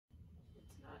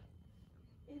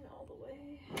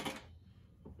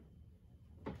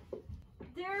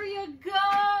Here you go!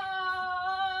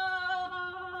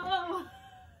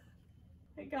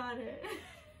 I got it.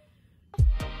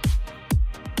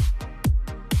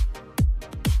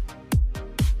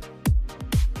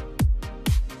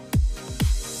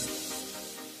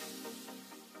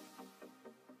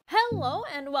 Hello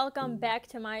and welcome back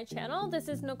to my channel. This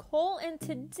is Nicole and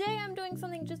today I'm doing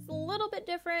something just a little bit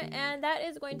different, and that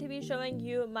is going to be showing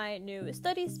you my new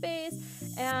study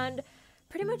space and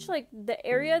pretty much like the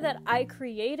area that I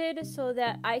created so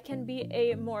that I can be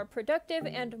a more productive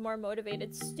and more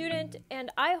motivated student, and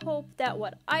I hope that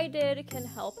what I did can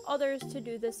help others to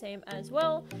do the same as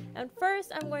well. And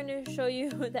first I'm going to show you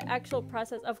the actual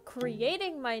process of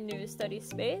creating my new study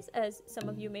space. As some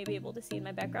of you may be able to see in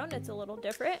my background, it's a little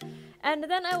different, and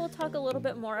then I will talk a little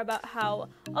bit more about how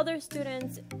other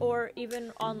students or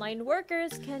even online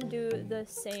workers can do the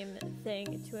same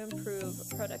thing to improve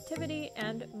productivity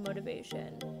and motivation.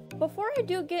 Before I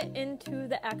do get into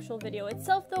the actual video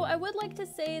itself though, I would like to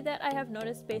say that I have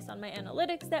noticed based on my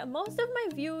analytics that most of my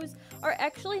views are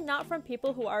actually not from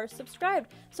people who are subscribed.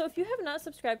 So if you have not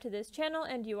subscribed to this channel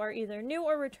and you are either new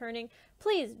or returning,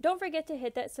 please don't forget to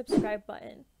hit that subscribe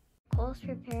button. Nicole's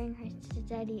preparing her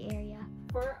study area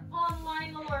for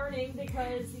online learning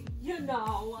because, you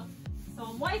know, so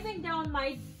I'm wiping down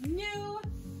my new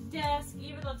desk,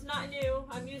 even though it's not new.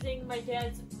 I'm using my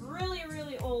dad's really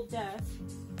old desk.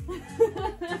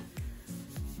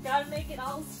 Gotta make it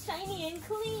all shiny and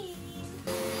clean.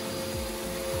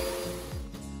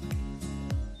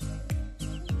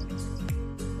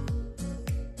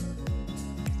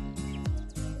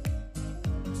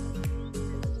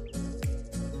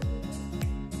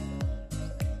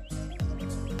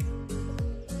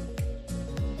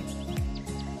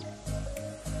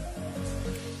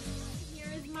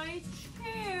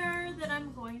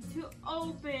 To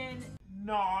open,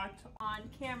 not on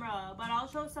camera, but I'll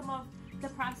show some of the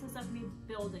process of me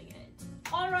building it.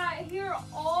 Alright, here are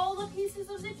all the pieces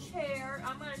of the chair.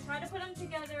 I'm going to try to put them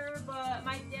together, but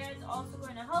my dad's also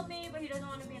going to help me, but he doesn't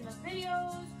want to be in the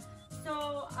videos,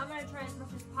 so I'm going to try as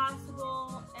much as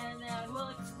possible, and then I will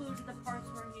exclude the parts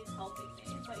where he's helping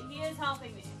me, but he is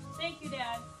helping me. Thank you,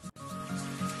 Dad.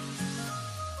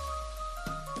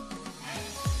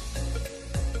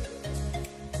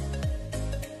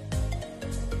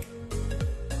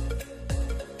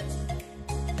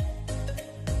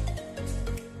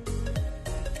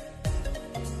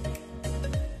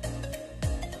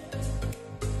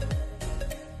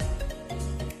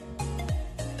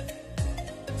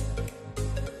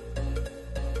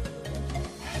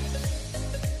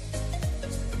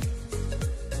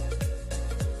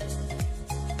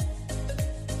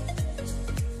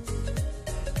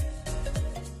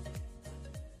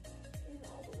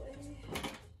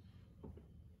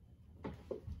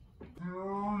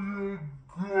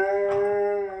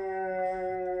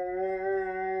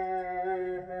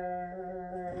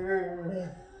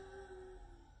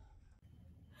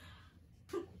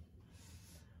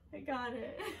 Got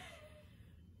it.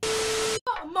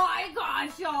 Oh my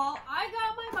gosh, y'all, I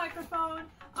got my microphone.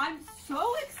 I'm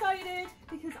so excited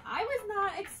because I was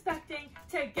not expecting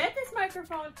to get this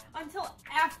microphone until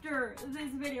after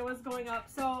this video was going up,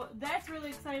 so that's really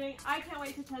exciting. I can't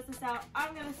wait to test this out.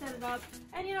 I'm gonna set it up,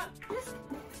 and you know, just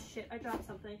shit, I dropped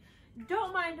something.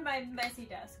 Don't mind my messy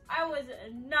desk. I was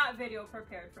not video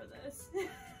prepared for this.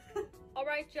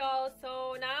 Alright y'all,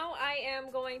 so now I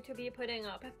am going to be putting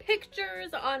up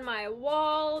pictures on my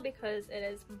wall because it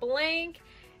is blank,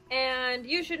 and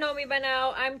you should know me by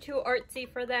now. I'm too artsy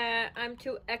for that. I'm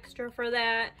too extra for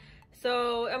that.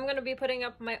 So I'm going to be putting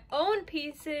up my own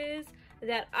pieces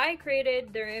that I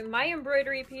created. They're my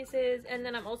embroidery pieces, and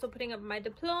then I'm also putting up my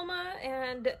diploma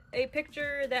and a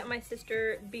picture that my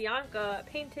sister Bianca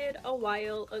painted a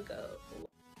while ago.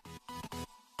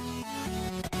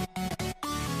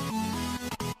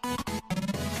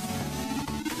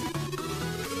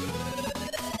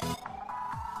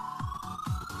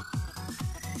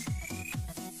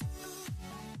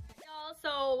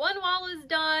 So one wall is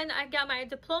done. I got my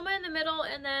diploma in the middle,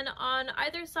 and then on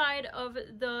either side of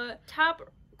the top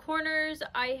corners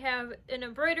I have an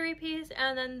embroidery piece,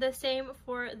 and then the same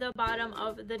for the bottom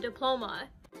of the diploma.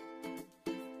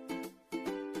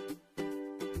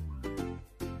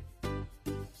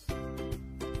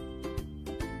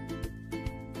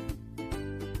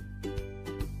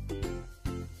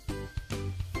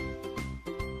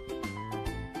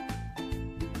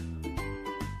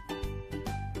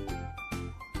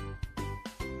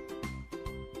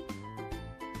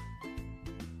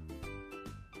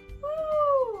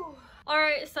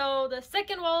 Alright, so So the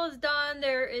second wall is done.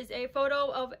 There is a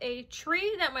photo of a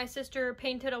tree that my sister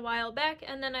painted a while back,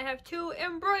 and then I have 2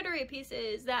 embroidery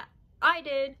pieces that I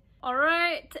did. All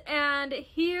right, and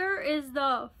here is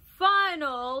the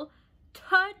final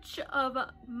touch of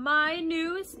my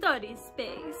new study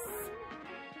space.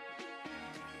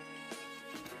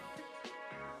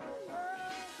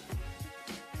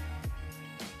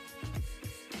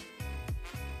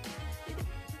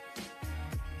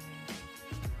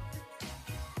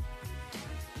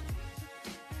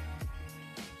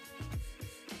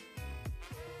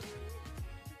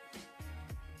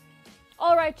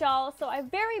 Alright y'all, so I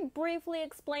very briefly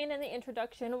explained in the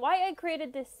introduction why I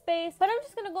created this space, but I'm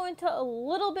just going to go into a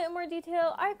little bit more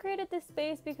detail. I created this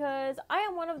space because I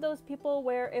am one of those people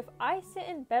where if I sit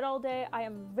in bed all day, I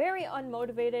am very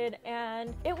unmotivated,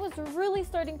 and it was really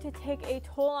starting to take a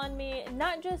toll on me,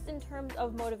 not just in terms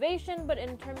of motivation, but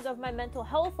in terms of my mental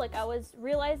health. Like, I was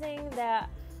realizing that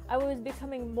I was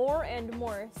becoming more and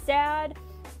more sad,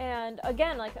 and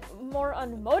again, like, more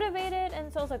unmotivated.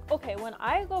 And so I was like, okay, when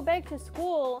I go back to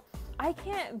school, I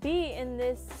can't be in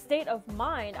this state of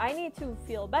mind. I need to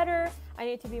feel better, I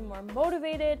need to be more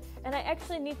motivated, and I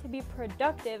actually need to be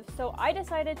productive. So I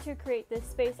decided to create this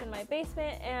space in my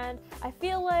basement, and I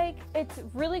feel like it's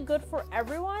really good for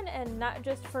everyone and not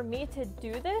just for me to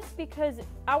do this, because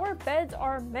our beds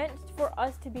are meant for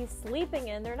us to be sleeping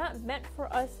in. They're not meant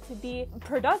for us to be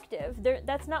productive.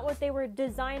 That's not what they were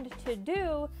designed to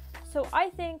do. So I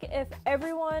think if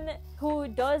everyone who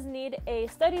does need a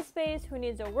study space, who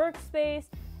needs a workspace,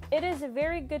 it is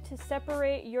very good to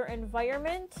separate your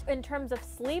environment in terms of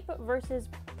sleep versus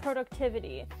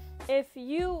productivity. If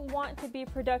you want to be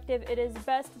productive, it is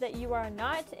best that you are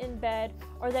not in bed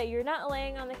or that you're not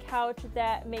laying on the couch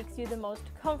that makes you the most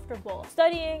comfortable.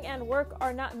 Studying and work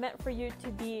are not meant for you to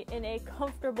be in a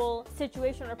comfortable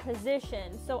situation or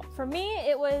position. So for me,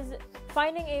 it was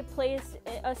finding a place,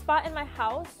 a spot in my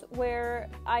house where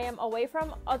I am away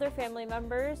from other family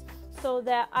members so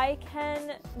that I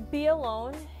can be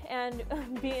alone and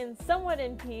be somewhat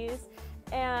in peace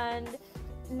and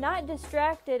not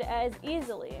distracted as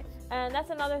easily. And that's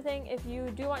another thing. If you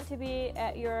do want to be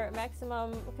at your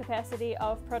maximum capacity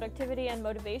of productivity and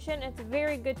motivation, it's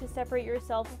very good to separate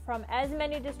yourself from as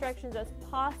many distractions as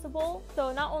possible.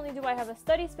 So not only do I have a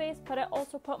study space, but I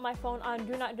also put my phone on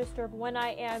do not disturb when I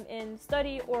am in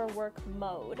study or work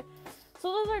mode.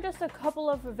 So those are just a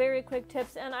couple of very quick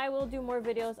tips, and I will do more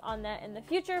videos on that in the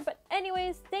future. But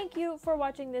anyways, thank you for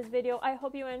watching this video. I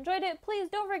hope you enjoyed it. Please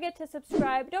don't forget to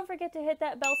subscribe. Don't forget to hit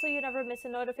that bell so you never miss a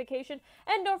notification.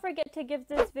 And don't forget to give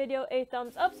this video a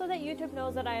thumbs up so that YouTube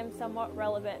knows that I am somewhat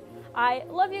relevant. I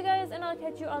love you guys, and I'll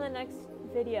catch you on the next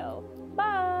video.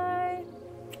 Bye!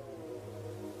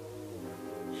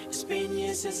 It's been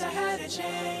years since I had a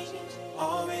change.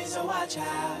 Always a watch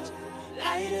out.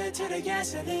 Lighter to the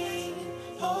gasoline.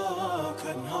 Oh,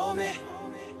 couldn't hold me.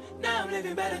 Now I'm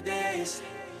living better days.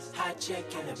 Hot chick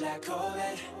in the black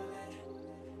Corvette.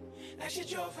 Like she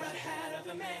drove right out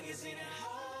of a magazine.